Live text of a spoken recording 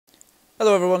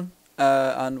Hello everyone,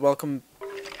 and welcome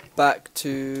back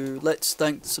to Let's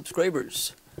Thank the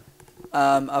Subscribers.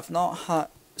 I've not had,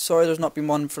 sorry there's not been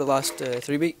one for the last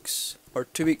 3 weeks, or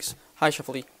 2 weeks. Hi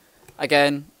Shuffly.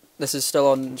 Again, this is still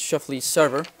on Shuffly's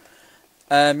server.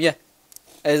 I've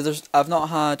not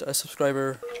had a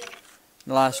subscriber in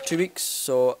the last 2 weeks,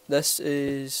 so this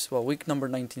is, week number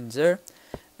 19 is there,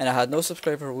 and I had no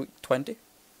subscriber for week 20,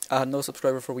 I had no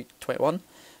subscriber for week 21,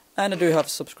 and I do have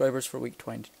subscribers for week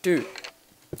 22.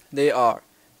 They are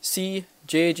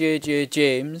CJJJ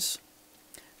James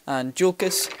and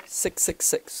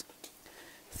Julkus666.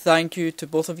 Thank you to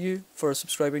both of you for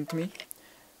subscribing to me.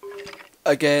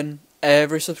 Again,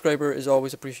 every subscriber is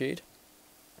always appreciated.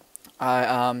 I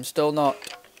am still not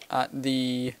at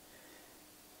the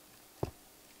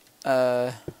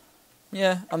I'm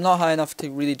not high enough to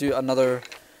really do another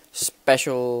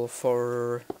special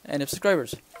for any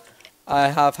subscribers. I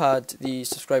have had the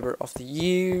subscriber of the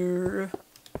year.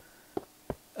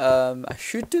 I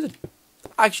should do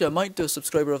I might do a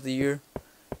subscriber of the year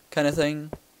kind of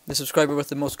thing. The subscriber with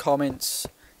the most comments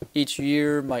each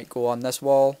year might go on this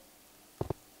wall.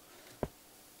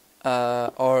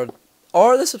 Or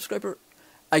the subscriber,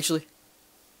 first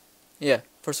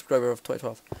subscriber of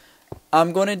 2012.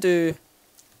 I'm going to do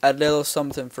a little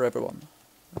something for everyone.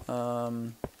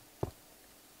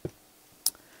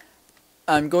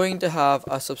 I'm going to have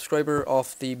a subscriber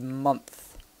of the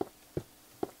month,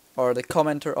 or the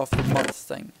commenter of the month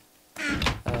thing.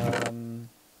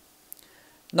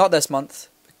 Not this month,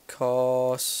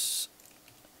 because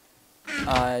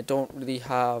I don't really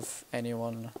have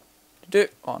anyone to do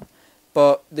it on,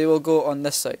 but they will go on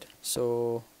this side,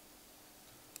 so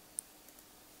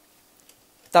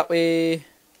that way,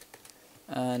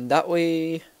 and that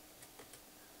way,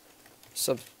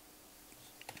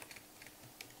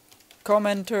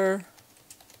 commenter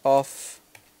of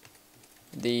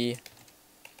the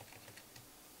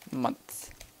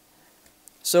month.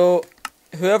 So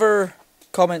whoever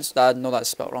comments, no, that's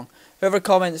spelled wrong. Whoever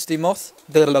comments the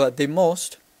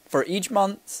most for each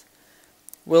month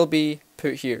will be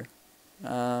put here.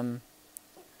 Not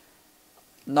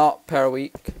per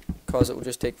week, because it will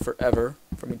just take forever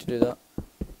for me to do that.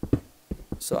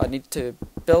 So I need to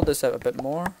build this out a bit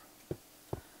more.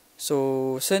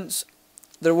 So since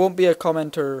there won't be a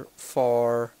commenter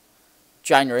for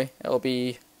January, it'll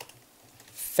be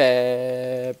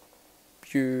February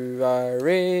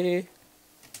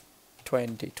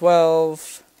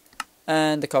 2012,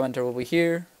 and the commenter will be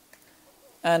here,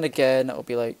 and again it'll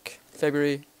be like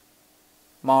February,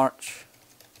 March.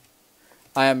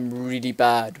 I am really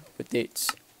bad with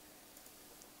dates.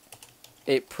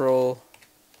 April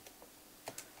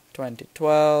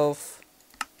 2012,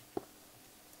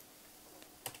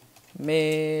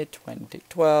 May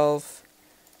 2012.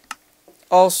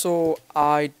 Also,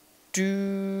 I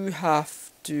do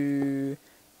have to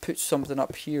put something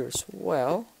up here as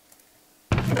well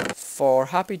for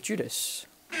Happy Judas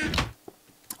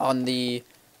on the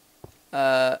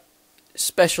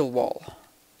special wall.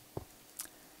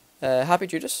 Happy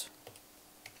Judas.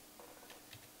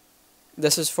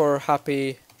 This is for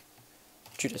Happy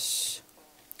Judas.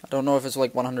 I don't know if it's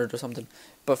like 100 or something,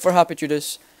 but for Happy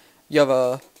Judas, you have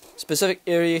a specific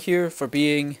area here for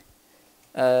being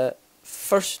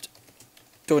first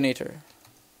donator,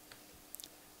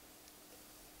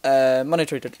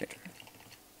 monetary donator.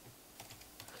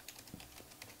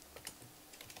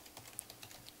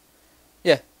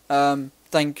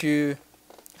 Thank you,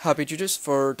 Happy Judas,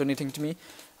 for donating to me.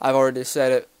 I've already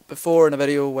said it before in a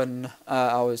video when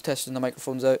I was testing the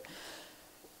microphones out.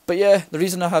 But yeah, the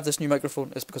reason I have this new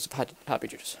microphone is because of Happy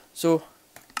Judas. So,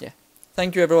 yeah.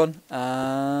 Thank you everyone,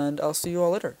 and I'll see you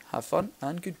all later. Have fun,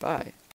 and goodbye.